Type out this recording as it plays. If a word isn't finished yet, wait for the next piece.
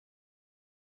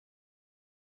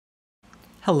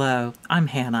Hello, I'm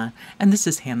Hannah, and this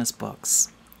is Hannah's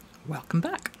Books. Welcome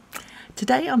back.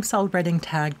 Today I'm celebrating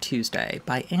Tag Tuesday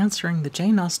by answering the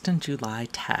Jane Austen July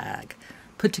tag,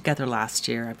 put together last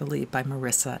year, I believe, by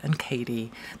Marissa and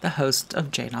Katie, the hosts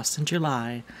of Jane Austen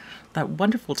July, that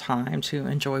wonderful time to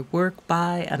enjoy work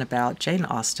by and about Jane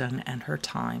Austen and her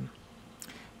time.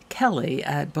 Kelly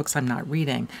at Books I'm Not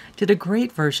Reading did a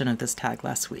great version of this tag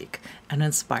last week and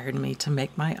inspired me to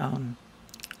make my own.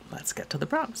 Let's get to the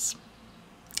prompts.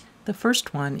 The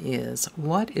first one is,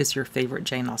 what is your favorite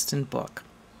Jane Austen book?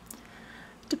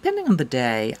 Depending on the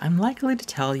day, I'm likely to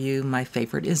tell you my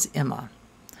favorite is Emma,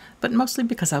 but mostly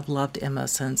because I've loved Emma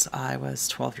since I was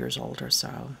 12 years old or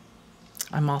so.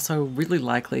 I'm also really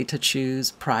likely to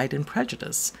choose Pride and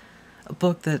Prejudice, a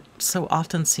book that so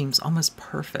often seems almost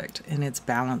perfect in its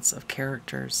balance of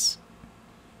characters.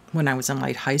 When I was in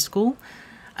late high school,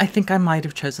 I think I might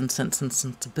have chosen Sense and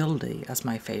Sensibility as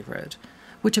my favorite,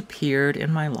 which appeared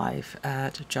in my life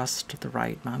at just the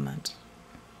right moment.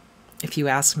 If you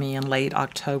ask me in late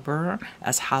October,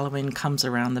 as Halloween comes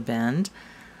around the bend,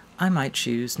 I might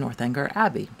choose Northanger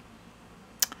Abbey.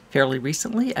 Fairly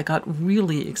recently, I got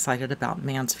really excited about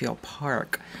Mansfield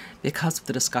Park because of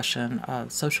the discussion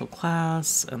of social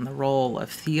class and the role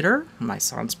of theater, my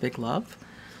son's big love,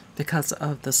 because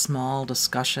of the small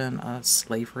discussion of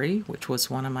slavery, which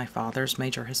was one of my father's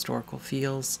major historical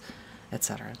fields,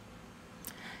 etc.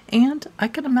 And I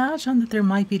can imagine that there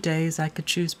might be days I could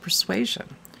choose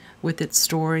Persuasion, with its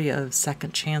story of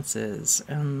second chances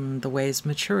and the ways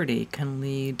maturity can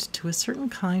lead to a certain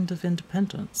kind of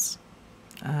independence.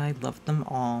 I love them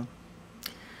all.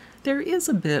 There is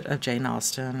a bit of Jane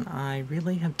Austen I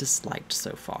really have disliked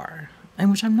so far, and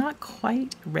which I'm not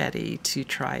quite ready to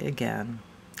try again.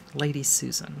 Lady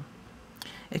Susan.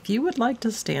 If you would like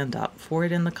to stand up for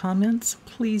it in the comments,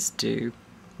 please do.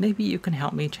 Maybe you can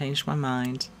help me change my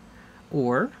mind.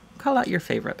 Or call out your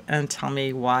favorite and tell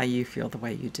me why you feel the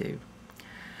way you do.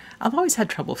 I've always had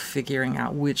trouble figuring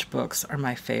out which books are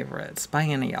my favorites by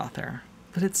any author,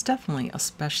 but it's definitely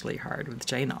especially hard with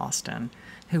Jane Austen,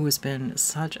 who has been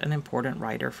such an important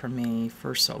writer for me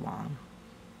for so long.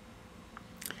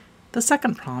 The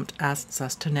second prompt asks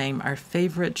us to name our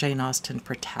favorite Jane Austen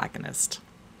protagonist.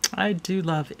 I do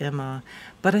love Emma,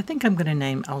 but I think I'm going to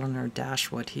name Elinor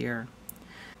Dashwood here.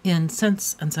 In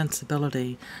Sense and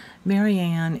Sensibility,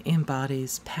 Marianne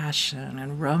embodies passion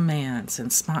and romance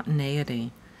and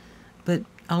spontaneity, but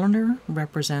Elinor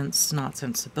represents not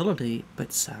sensibility,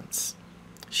 but sense.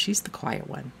 She's the quiet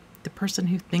one, the person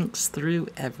who thinks through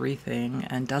everything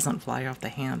and doesn't fly off the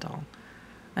handle,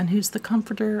 and who's the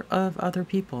comforter of other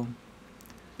people.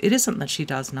 It isn't that she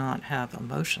does not have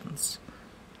emotions,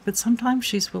 but sometimes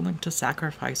she's willing to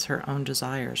sacrifice her own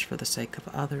desires for the sake of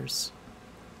others.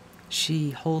 She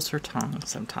holds her tongue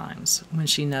sometimes when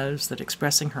she knows that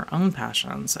expressing her own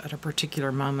passions at a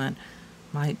particular moment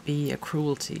might be a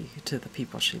cruelty to the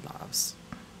people she loves.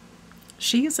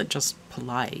 She isn't just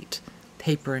polite,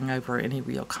 papering over any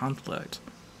real conflict.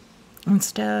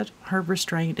 Instead, her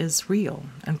restraint is real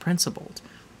and principled,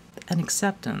 an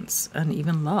acceptance and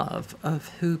even love of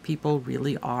who people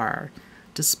really are,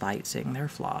 despite seeing their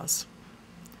flaws.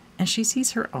 And she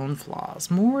sees her own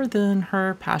flaws more than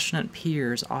her passionate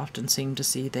peers often seem to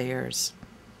see theirs.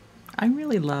 I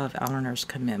really love Elinor's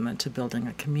commitment to building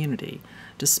a community,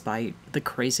 despite the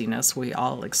craziness we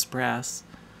all express.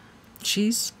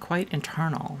 She's quite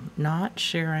internal, not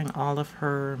sharing all of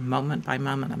her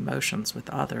moment-by-moment emotions with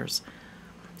others.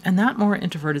 And that more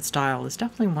introverted style is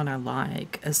definitely one I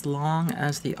like, as long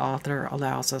as the author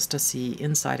allows us to see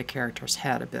inside a character's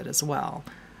head a bit as well,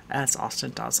 as Austen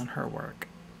does in her work.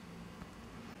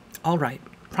 All right,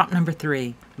 prompt number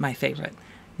 3, my favorite.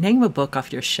 Name a book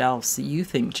off your shelves that you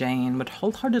think Jane would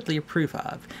wholeheartedly approve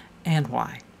of, and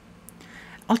why.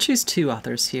 I'll choose 2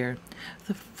 authors here.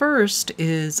 The first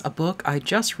is a book I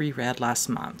just reread last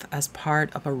month as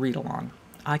part of a read-along,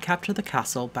 I Capture the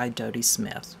Castle by Dodie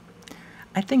Smith.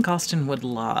 I think Austen would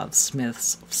love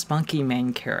Smith's spunky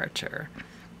main character,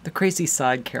 the crazy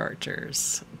side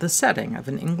characters, the setting of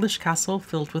an English castle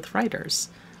filled with writers,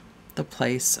 the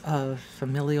place of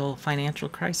familial financial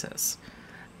crisis,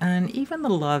 and even the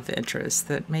love interest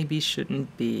that maybe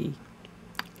shouldn't be.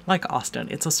 Like Austen,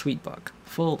 it's a sweet book,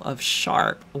 full of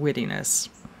sharp wittiness.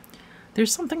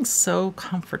 There's something so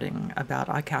comforting about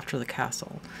I Capture the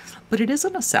Castle, but it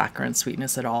isn't a saccharine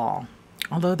sweetness at all.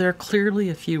 Although there are clearly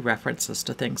a few references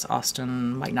to things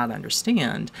Austen might not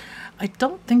understand, I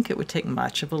don't think it would take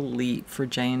much of a leap for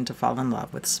Jane to fall in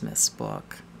love with Smith's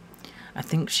book. I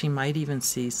think she might even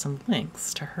see some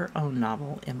links to her own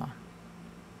novel, Emma.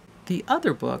 The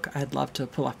other book I'd love to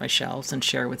pull off my shelves and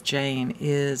share with Jane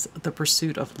is The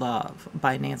Pursuit of Love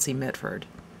by Nancy Mitford.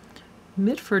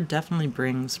 Mitford definitely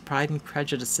brings Pride and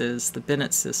Prejudice's The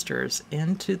Bennet sisters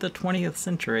into the 20th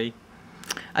century.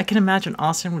 I can imagine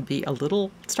Austen would be a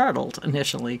little startled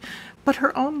initially, but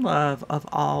her own love of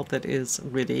all that is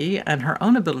witty and her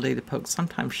own ability to poke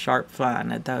sometimes sharp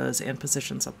fun at those in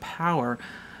positions of power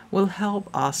will help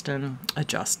Austen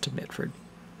adjust to Mitford.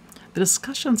 The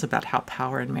discussions about how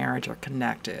power and marriage are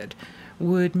connected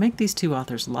would make these two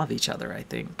authors love each other, I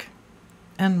think.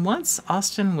 And once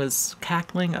Austen was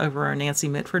cackling over a Nancy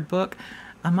Mitford book,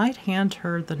 I might hand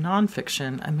her the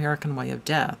nonfiction American Way of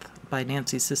Death by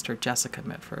Nancy's sister Jessica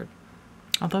Mitford,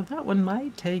 although that one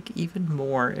might take even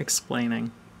more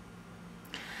explaining.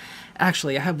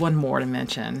 Actually, I have one more to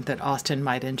mention that Austen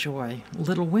might enjoy,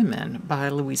 Little Women by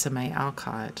Louisa May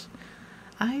Alcott.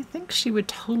 I think she would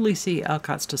totally see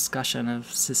Alcott's discussion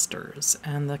of sisters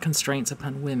and the constraints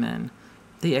upon women,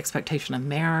 the expectation of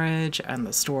marriage, and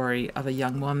the story of a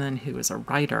young woman who is a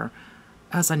writer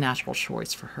as a natural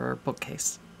choice for her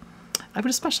bookcase. I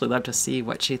would especially love to see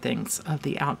what she thinks of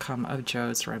the outcome of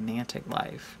Jo's romantic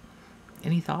life.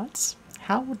 Any thoughts?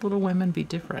 How would Little Women be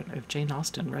different if Jane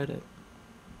Austen wrote it?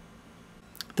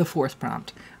 The fourth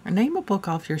prompt. Name a book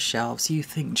off your shelves you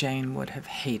think Jane would have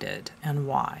hated, and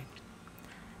why?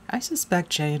 I suspect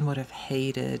Jane would have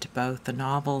hated both the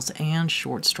novels and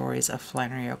short stories of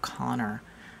Flannery O'Connor.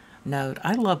 Note,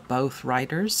 I love both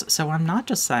writers, so I'm not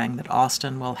just saying that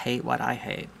Austen will hate what I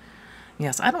hate.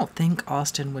 Yes, I don't think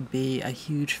Austen would be a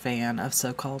huge fan of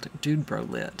so-called dude bro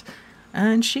lit,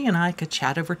 and she and I could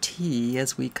chat over tea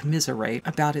as we commiserate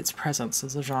about its presence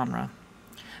as a genre.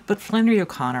 But Flannery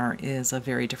O'Connor is a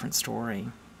very different story.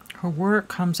 Her work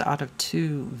comes out of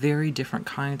two very different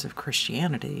kinds of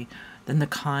Christianity than the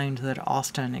kind that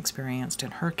Austen experienced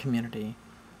in her community,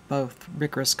 both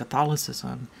rigorous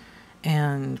Catholicism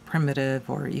and primitive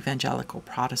or evangelical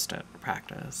Protestant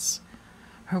practice.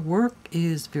 Her work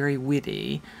is very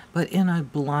witty, but in a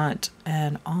blunt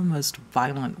and almost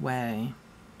violent way.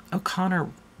 O'Connor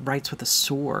writes with a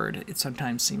sword, it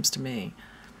sometimes seems to me.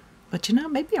 But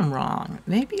maybe I'm wrong.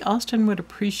 Maybe Austen would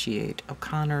appreciate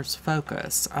O'Connor's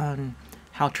focus on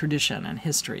how tradition and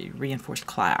history reinforce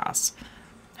class,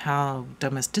 how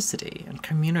domesticity and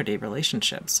community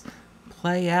relationships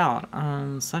play out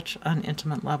on such an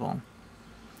intimate level.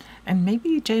 And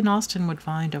maybe Jane Austen would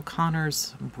find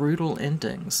O'Connor's brutal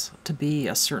endings to be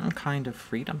a certain kind of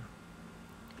freedom.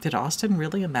 Did Austen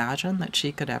really imagine that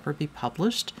she could ever be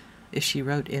published if she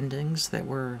wrote endings that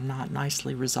were not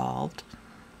nicely resolved?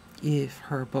 If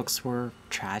her books were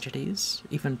tragedies,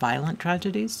 even violent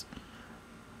tragedies?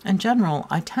 In general,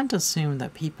 I tend to assume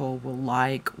that people will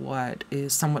like what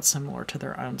is somewhat similar to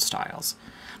their own styles.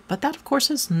 But that, of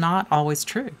course, is not always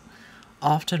true.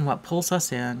 Often what pulls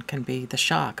us in can be the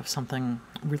shock of something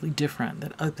really different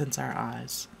that opens our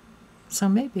eyes. So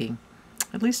maybe,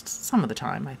 at least some of the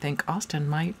time, I think Austen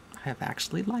might have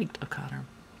actually liked O'Connor.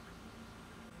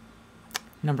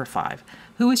 Number 5.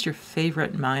 Who is your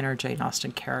favorite minor Jane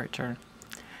Austen character?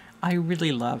 I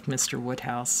really loved Mr.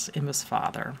 Woodhouse, Emma's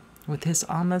father, with his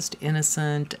almost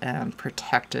innocent and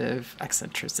protective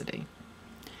eccentricity.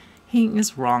 He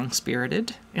is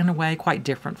wrong-spirited, in a way quite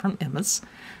different from Emma's,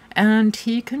 and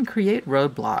he can create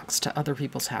roadblocks to other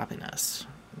people's happiness.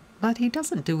 But he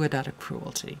doesn't do it out of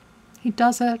cruelty. He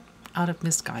does it out of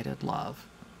misguided love.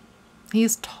 He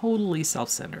is totally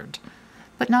self-centered,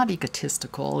 but not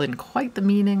egotistical in quite the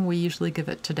meaning we usually give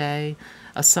it today,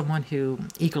 as someone who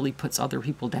eagerly puts other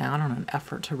people down in an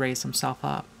effort to raise himself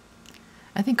up.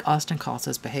 I think Austen calls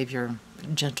his behavior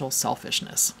gentle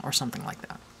selfishness, or something like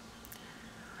that.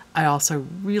 I also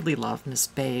really love Miss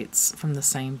Bates from the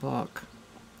same book.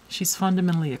 She's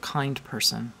fundamentally a kind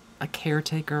person, a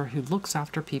caretaker who looks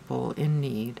after people in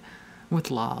need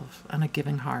with love and a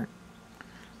giving heart.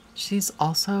 She's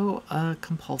also a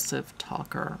compulsive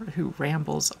talker who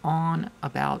rambles on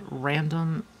about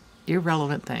random,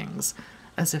 irrelevant things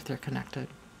as if they're connected.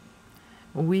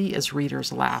 We as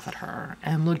readers laugh at her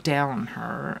and look down on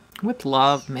her, with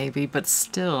love maybe, but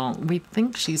still we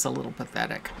think she's a little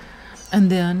pathetic.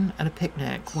 And then at a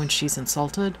picnic, when she's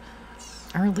insulted,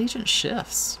 our allegiance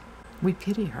shifts. We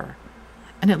pity her,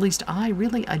 and at least I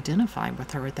really identify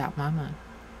with her at that moment.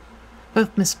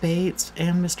 Both Miss Bates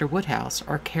and Mr. Woodhouse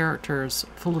are characters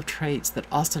full of traits that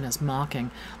Austen is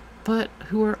mocking, but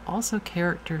who are also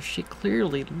characters she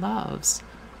clearly loves.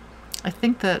 I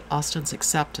think that Austen's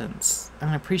acceptance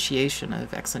and appreciation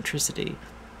of eccentricity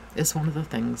is one of the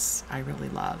things I really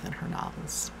love in her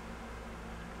novels.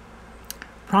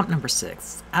 Prompt number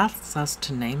 6 asks us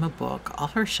to name a book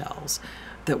off our shelves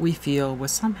that we feel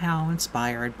was somehow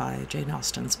inspired by Jane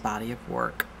Austen's body of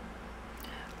work.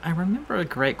 I remember a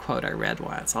great quote I read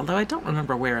once, although I don't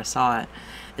remember where I saw it.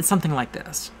 It's something like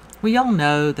this: "We all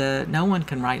know that no one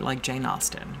can write like Jane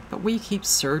Austen, but we keep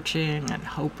searching and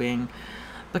hoping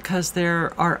because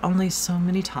there are only so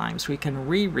many times we can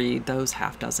reread those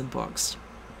half-dozen books."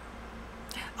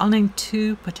 I'll name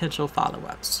two potential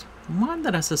follow-ups. One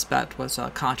that I suspect was a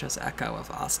conscious echo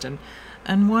of Austen,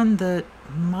 and one that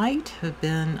might have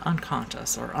been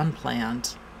unconscious or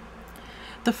unplanned.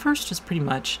 The first is pretty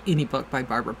much any book by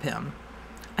Barbara Pym.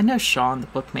 I know Sean, the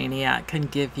book maniac, can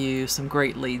give you some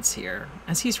great leads here,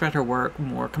 as he's read her work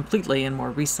more completely and more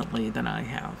recently than I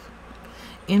have.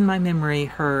 In my memory,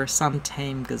 her Some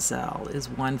Tame Gazelle is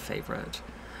one favorite,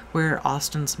 where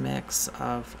Austen's mix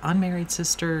of unmarried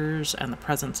sisters and the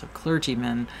presence of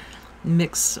clergymen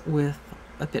mix with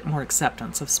a bit more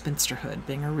acceptance of spinsterhood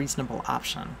being a reasonable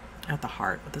option at the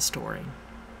heart of the story.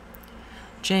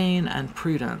 Jane and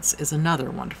Prudence is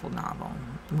another wonderful novel,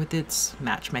 with its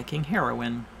matchmaking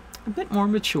heroine, a bit more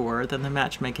mature than the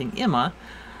matchmaking Emma,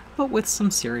 but with some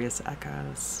serious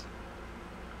echoes.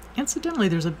 Incidentally,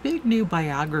 there's a big new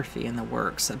biography in the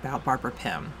works about Barbara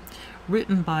Pym,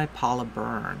 written by Paula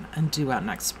Byrne and due out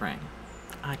next spring.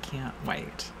 I can't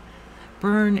wait.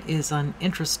 Byrne is an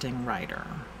interesting writer.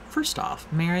 First off,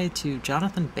 married to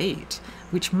Jonathan Bate,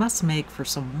 which must make for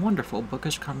some wonderful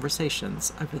bookish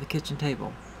conversations over the kitchen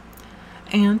table.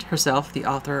 And herself the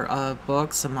author of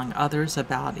books, among others,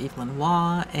 about Evelyn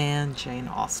Waugh and Jane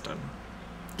Austen.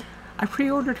 I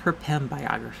pre-ordered her Pym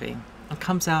biography. It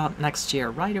comes out next year,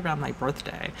 right around my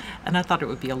birthday, and I thought it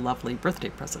would be a lovely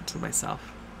birthday present to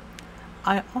myself.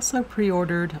 I also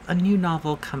pre-ordered a new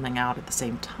novel coming out at the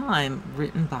same time,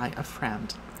 written by a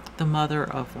friend, the mother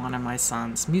of one of my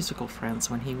son's musical friends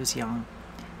when he was young.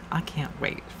 I can't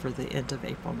wait for the end of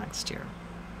April next year.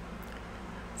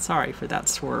 Sorry for that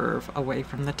swerve away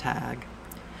from the tag.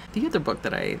 The other book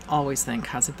that I always think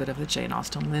has a bit of the Jane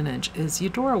Austen lineage is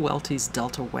Eudora Welty's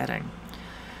Delta Wedding.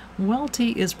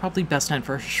 Welty is probably best known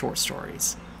for her short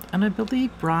stories, and I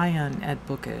believe Brian at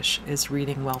Bookish is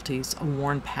reading Welty's A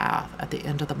Worn Path at the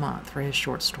end of the month for his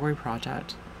short story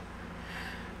project.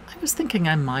 I was thinking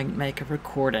I might make a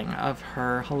recording of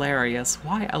her hilarious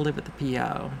Why I Live at the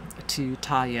P.O. to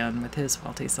tie in with his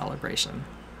Welty celebration.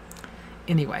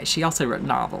 Anyway, she also wrote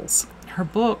novels. Her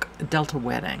book, Delta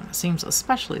Wedding, seems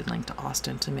especially linked to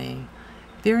Austen to me,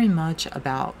 very much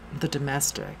about the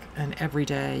domestic and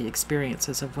everyday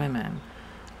experiences of women,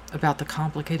 about the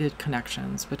complicated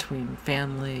connections between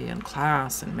family and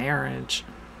class and marriage,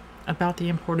 about the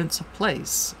importance of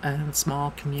place and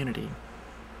small community,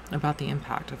 about the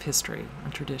impact of history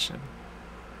and tradition.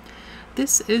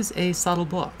 This is a subtle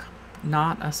book,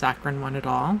 not a saccharine one at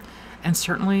all, and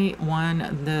certainly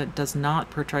one that does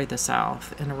not portray the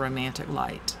South in a romantic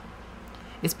light.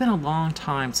 It's been a long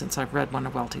time since I've read one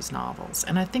of Welty's novels,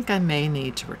 and I think I may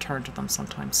need to return to them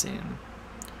sometime soon.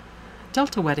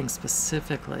 Delta Wedding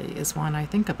specifically is one I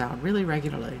think about really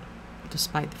regularly,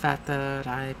 despite the fact that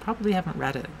I probably haven't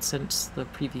read it since the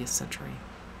previous century.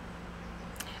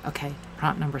 Okay,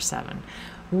 prompt number 7.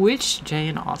 Which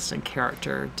Jane Austen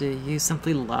character do you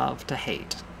simply love to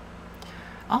hate?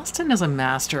 Austen is a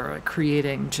master at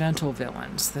creating gentle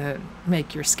villains that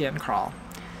make your skin crawl.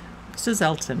 Mrs.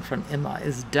 Elton from Emma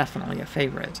is definitely a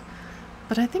favorite,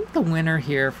 but I think the winner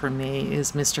here for me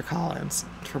is Mr. Collins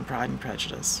from Pride and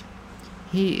Prejudice.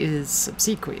 He is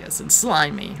obsequious and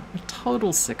slimy, a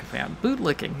total sycophant,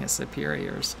 bootlicking his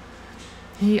superiors.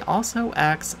 He also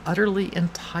acts utterly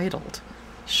entitled,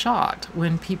 shocked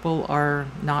when people are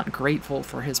not grateful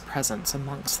for his presence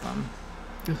amongst them.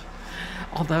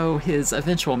 Although his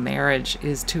eventual marriage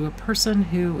is to a person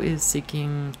who is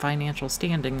seeking financial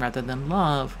standing rather than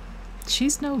love,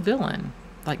 she's no villain,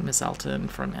 like Miss Elton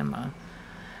from Emma.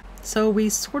 So we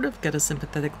sort of get a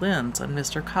sympathetic lens on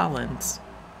Mr. Collins.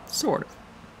 Sort of.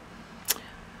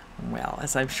 Well,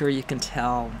 as I'm sure you can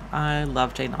tell, I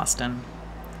love Jane Austen.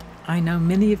 I know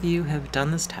many of you have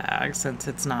done this tag since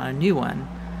it's not a new one,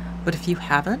 but if you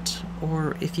haven't,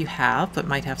 or if you have but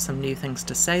might have some new things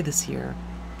to say this year,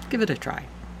 give it a try.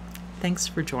 Thanks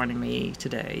for joining me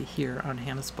today here on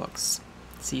Hannah's Books.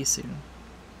 See you soon.